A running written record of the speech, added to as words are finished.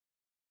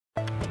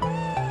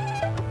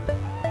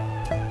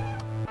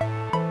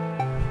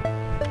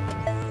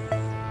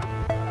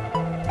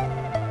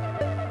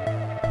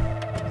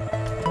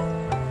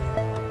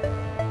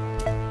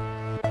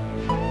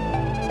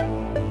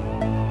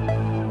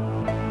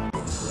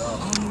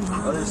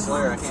Other than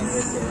Slayer, I can't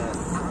AFK that.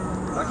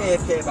 I can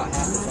AFK about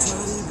half the time.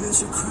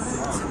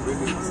 I'm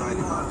really excited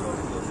about it.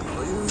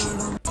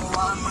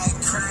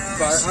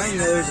 But I didn't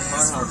know there's a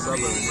firehouse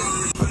suburb here.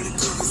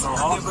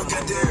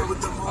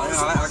 I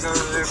know, I go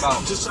over there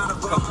about a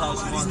couple times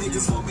a month.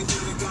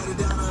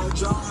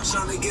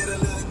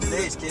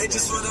 Today's kid day.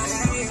 Friday's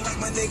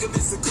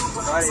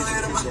a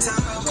kid day.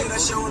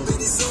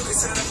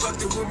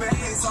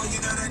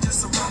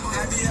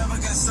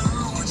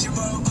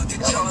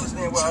 I don't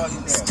understand where all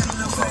these there.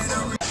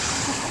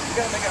 You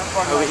gotta make it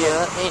Over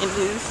here in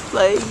this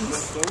place.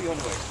 Where we on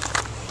the way?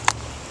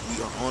 We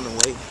are on the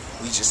way.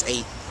 We just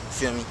ate.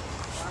 Feel me?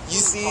 You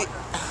see it?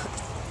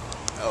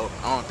 Oh,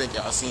 I don't think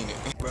y'all seen it.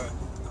 Bro,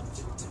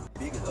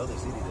 big as other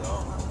cities at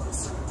all.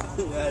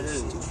 Yeah, it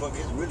is. It's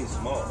really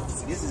small.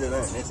 This is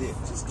Atlanta, that's it.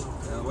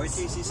 Wait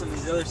till you see some of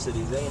these other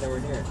cities. They ain't nowhere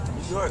near.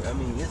 New York, I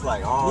mean, it's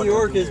like all. New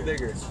York is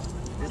bigger.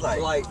 It's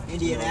like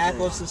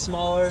Indianapolis is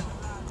smaller.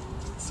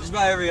 Just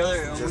about every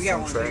other. Just We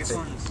got one of the traffic. biggest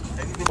ones.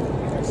 Have you been?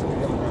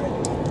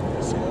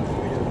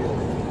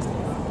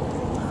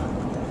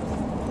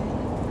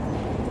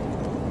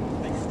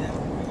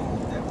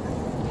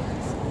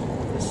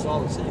 This is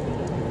all the city.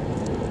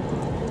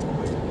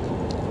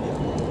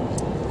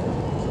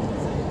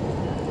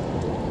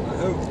 I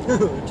hope.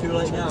 Too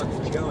late now.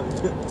 Keep going.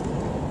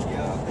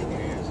 Yeah, I think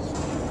it is.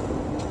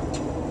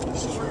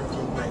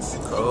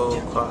 Mexico,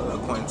 Carla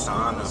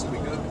Quintana. We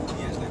good?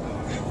 Yes, they're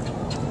going.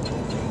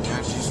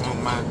 Yeah, she's on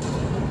my.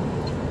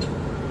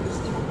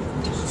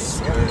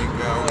 Swear to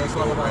God, we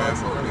go bad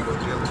for we go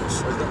deal with this.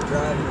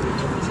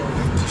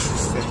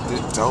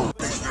 Disrespected dope.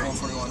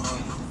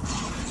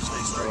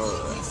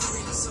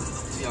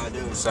 Yeah, I do.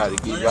 Decided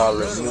to give y'all a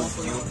new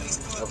view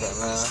of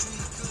Atlanta.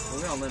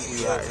 We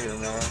out here,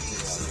 man.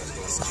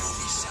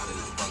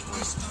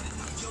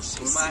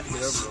 We might have to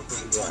get over real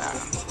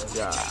quick.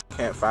 Yeah.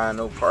 Can't find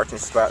no parking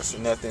spots or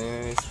nothing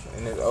in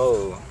this.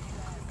 Oh.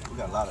 We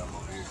got a lot of them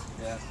over here.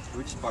 Yeah,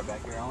 we just park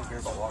back here. I don't care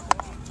about walking.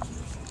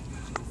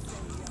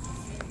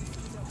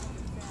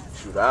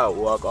 Shoot, I'll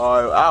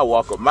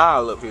walk a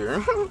mile up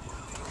here.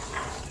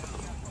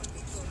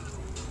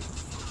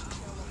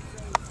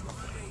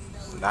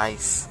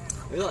 Nice.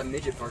 There's like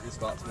midget parking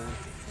spots, man.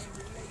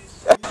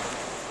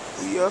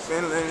 We up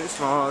in Lenox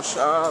Mall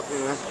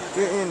shopping,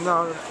 getting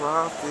all the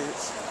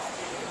profits.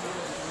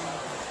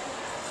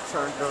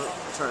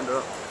 Turned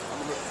up.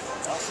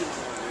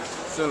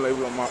 Soon we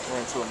will run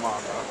to a mall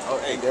now. Oh,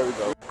 hey, there we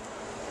go.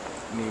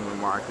 Neiman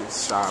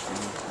Marcus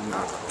shopping, you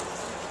know.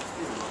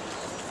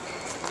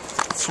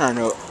 Turn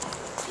up.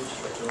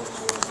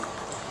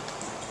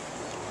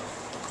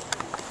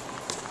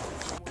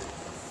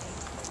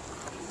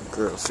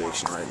 Girl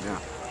section right now.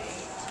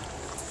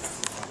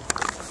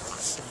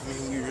 I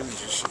mean, we really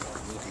just should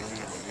look in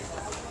here.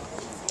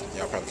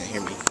 Y'all probably can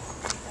hear me.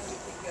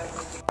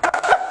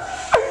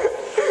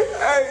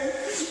 Hey,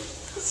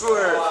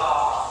 swear.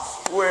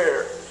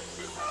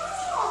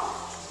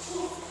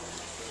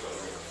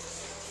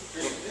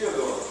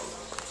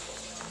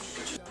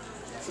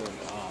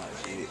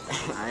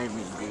 I ain't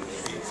mean to do that.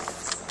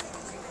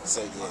 So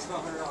yeah.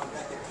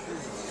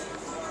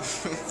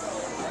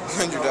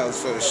 $100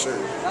 for the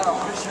shirt.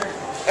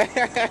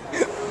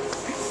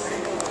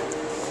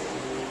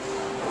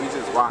 We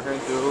just walking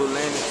through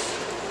Lenox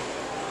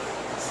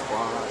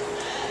Squad.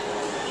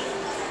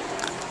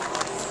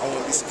 I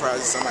wouldn't be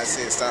surprised if somebody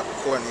said stop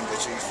recording, but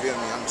you feel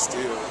me? I'm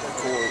still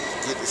recording.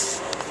 Get this.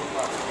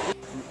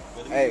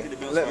 Hey,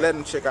 let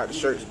them check out the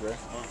shirts, bro.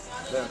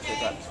 Let them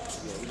check out.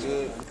 Yeah, we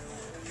good.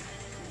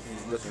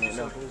 He's looking at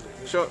them.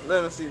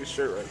 Let them see the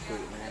shirt right quick,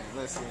 man.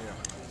 Let's see them.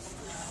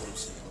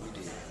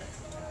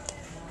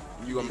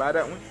 You gonna buy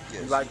that one?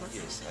 Yes. You like one?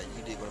 Yes,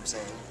 you dig what I'm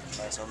saying.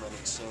 Nice on money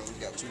exchange. We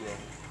got two of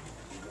them.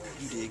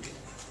 You dig.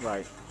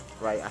 Right.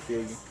 I feel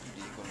you. You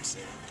dig what I'm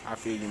saying. I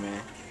feel you,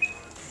 man.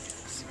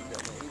 See, we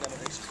got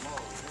an extra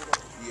small.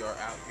 We are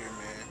out here,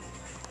 man.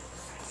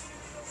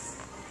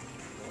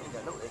 We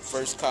got no extra.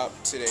 First cop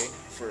today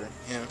for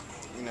him,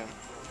 you know.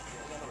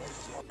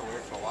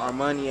 Our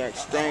money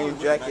exchange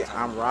jacket,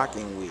 I'm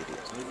rocking with it.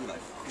 Maybe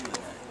like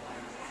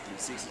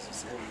 60s or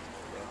 70s.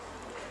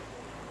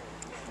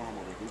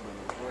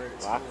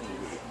 Rocking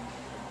with it.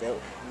 That,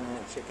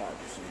 man, check out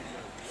this shit.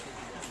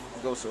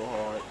 It goes so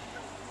hard.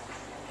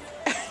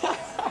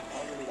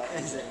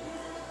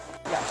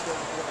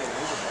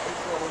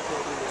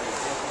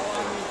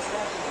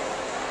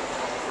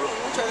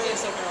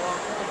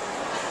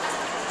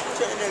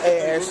 Hey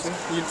Ashton,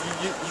 you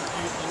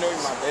know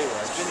you're my baby,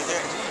 right?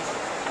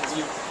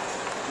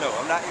 No,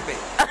 I'm not your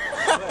baby.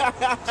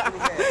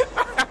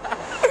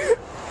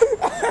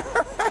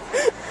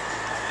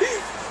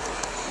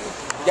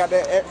 Got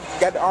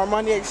the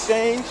Armani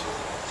exchange?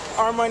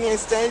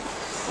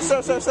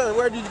 Sir,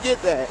 where did you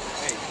get that?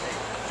 Hey.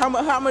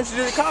 How much did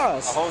it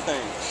cost? The whole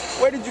thing.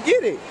 Where did you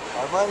get it?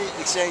 Our money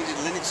exchange at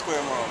Lenox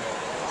Square Mall, man.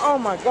 Oh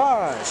my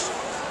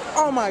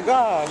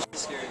gosh.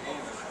 Scary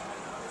game.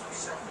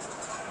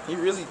 He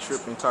really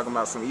tripping, talking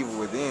about some evil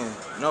within.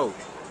 No.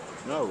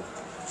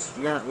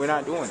 We're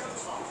not doing it.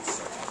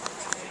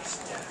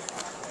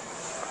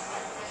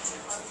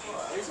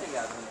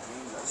 Yeah.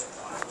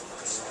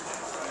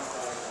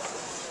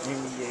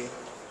 Yeah.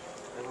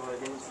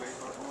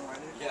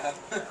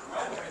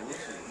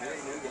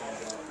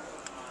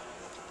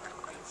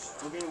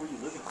 What game were you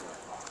looking for?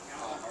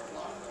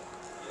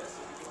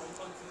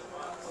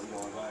 Oh, you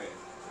going buy it?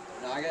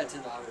 No, I got $10 to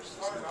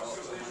spend.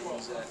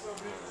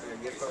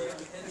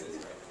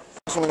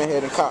 Just went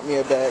ahead and caught me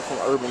a bag from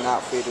Urban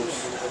Outfitters.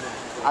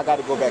 I got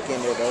to go back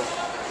in there though.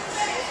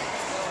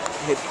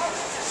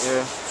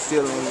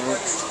 Still in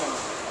links.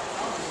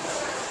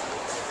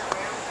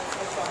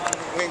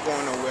 We ain't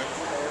going nowhere.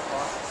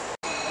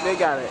 They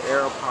got an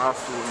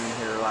Aeropostale in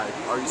here. Like,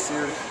 are you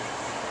serious?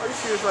 Are you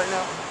serious right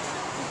now?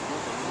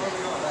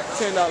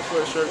 $10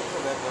 for a shirt.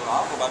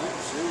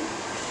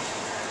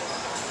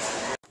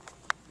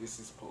 This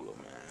is Polo,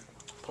 man.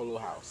 Polo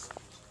House.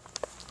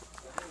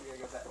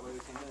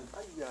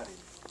 How you got it?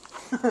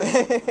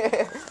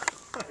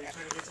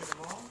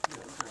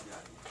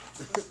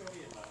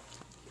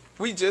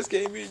 We just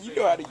came in. You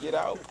know how to get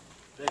out.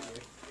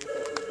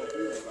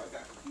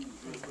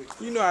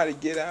 You know how to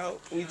get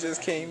out. We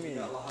just came in.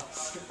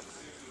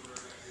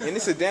 And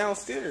it's a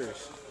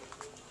downstairs.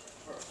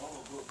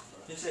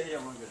 He said he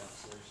don't want to go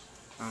downstairs.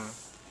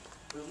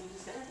 But we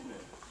just came in.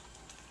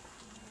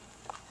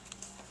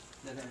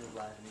 That man was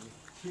lying to me.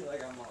 Feel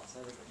like I'm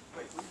outside.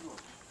 Wait, where you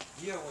going?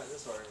 You haven't went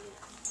this far already.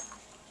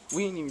 We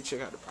didn't even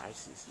check out the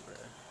prices,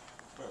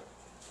 bro.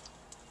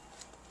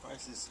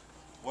 Price is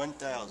 $1,000.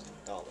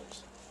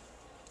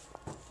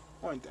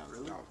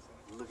 $1,000.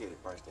 Look at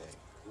it, price tag.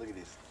 Look at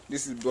this.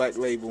 This is Black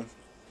Label.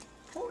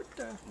 Look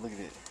at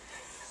it.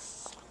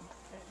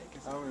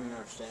 I don't even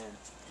understand.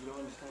 You don't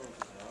understand?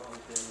 I don't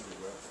understand either,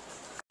 bro.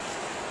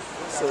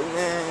 So,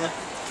 man.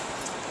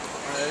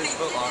 There's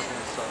Foot Locker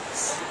and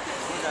stuff.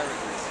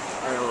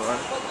 I know,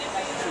 right?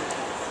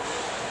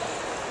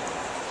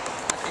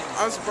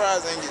 I'm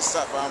surprised I didn't get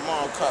stopped by a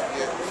mall cop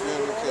yet, you feel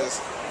me? Because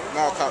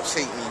mall cops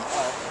hate me.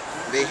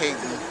 They hate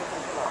me.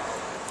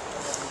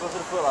 Go to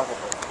the Foot Locker.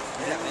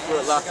 Yeah, man.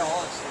 Foot Locker.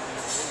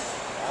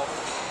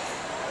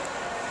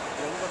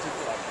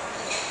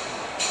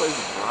 Place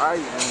bright,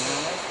 man.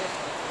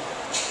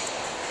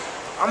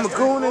 I'm a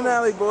goon in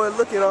alley, boy.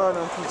 Look at all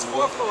them people. It's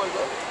 4th floor,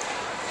 bro.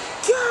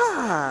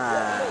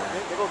 God.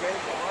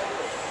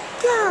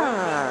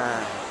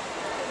 God.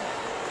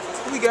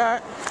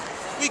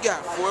 We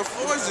got 4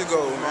 floors to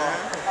go, man.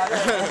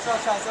 That's what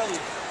I'm trying to tell you.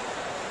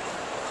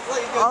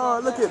 Oh,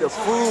 look at the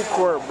food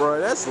court, bro.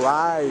 That's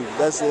live.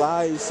 That's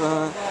live,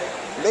 son.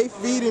 They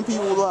feeding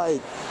people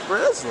like, bro,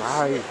 that's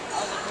live.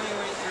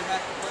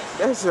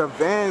 That's your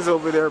vans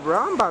over there, bro.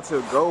 I'm about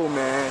to go,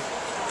 man.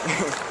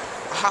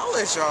 I'll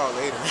let y'all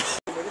later.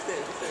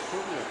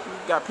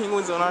 Got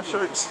penguins on our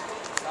shirts.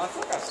 I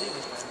think I've seen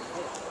this man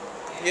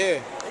before.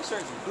 Yeah. They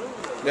shirts are blue.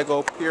 They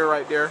go Pier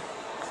right there.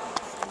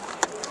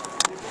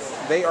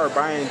 They are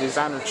buying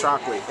designer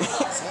chocolate.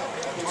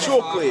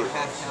 Chocolate. $25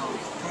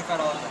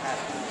 a half.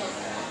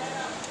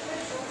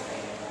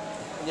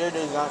 They're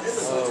designer.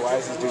 Why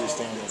is this dude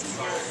standing?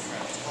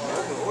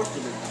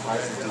 Why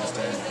is this dude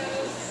standing?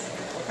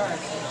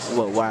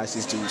 Well, why is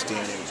this dude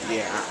standing?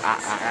 Yeah,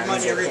 I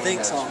Money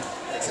everything song.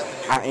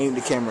 I aimed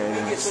the camera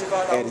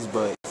at his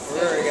butt. We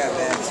already got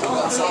bags. Do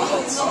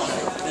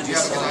you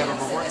have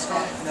a rewards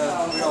card? No,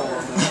 we don't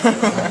want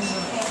that.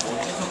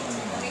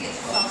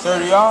 Sir,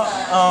 do y'all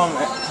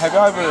have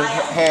y'all ever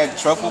had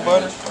truffle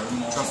butter?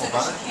 Truffle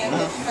butter?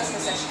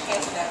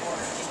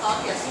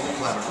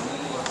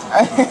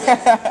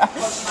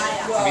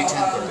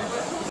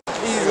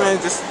 These man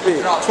just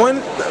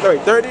spent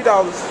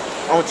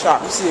 $30 on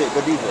chocolate. See it,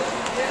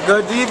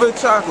 Godiva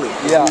chocolate.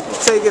 Yeah.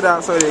 Take it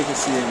out so they can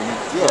see it.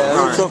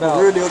 Yeah, truffle,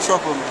 real deal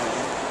truffle,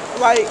 man.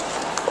 Like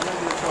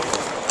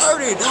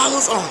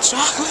 $30 on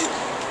chocolate.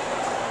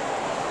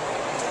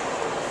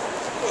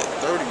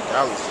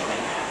 $30.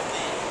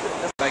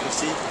 I can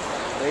see.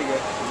 There you go.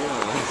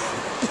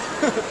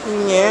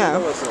 Yeah.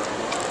 What's up?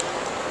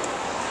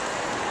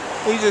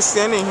 He's just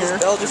standing here.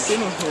 Just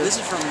sitting here. This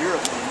is from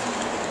Europe.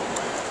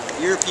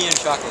 European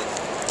chocolate.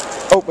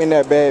 Open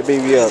that bad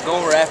baby up.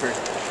 Gold wrapper.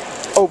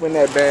 Open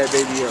that bad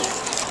baby up.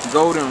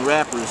 Golden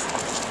wrappers.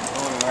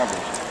 Golden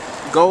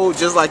wrappers. Gold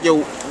just like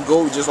your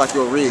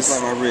wrist. It's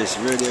like my wrist.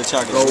 Real deal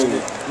chocolate. Gold.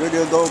 Real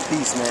deal gold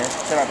piece, man.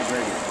 Shout out to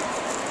Grady.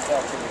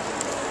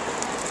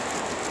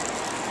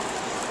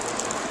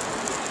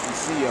 You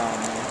see y'all,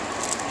 man.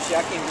 Shit, I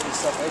can't get this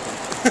stuff open.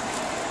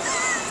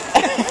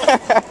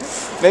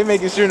 They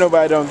making sure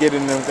nobody don't get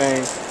in them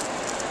things.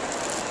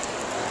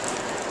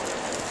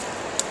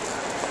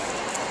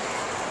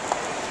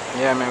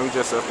 Yeah, man, we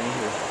just up in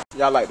here.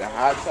 Y'all like the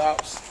high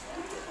tops?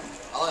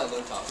 I like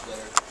low tops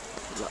better.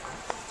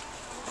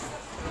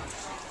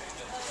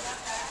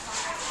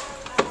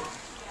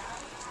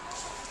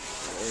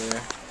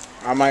 Yeah,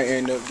 I might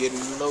end up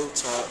getting low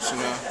tops, you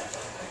know.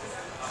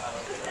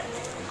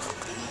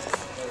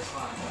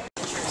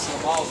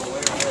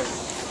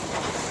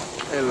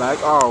 And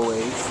like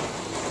always,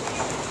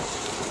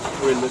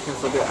 we're looking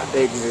for the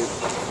exit.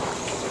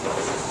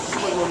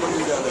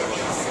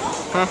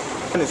 Huh?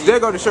 There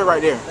go the shirt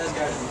right there.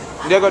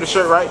 There go the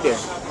shirt right there.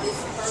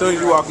 soon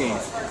as you walk in.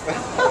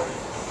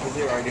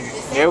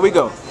 Here we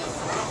go.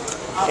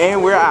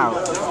 And we're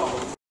out.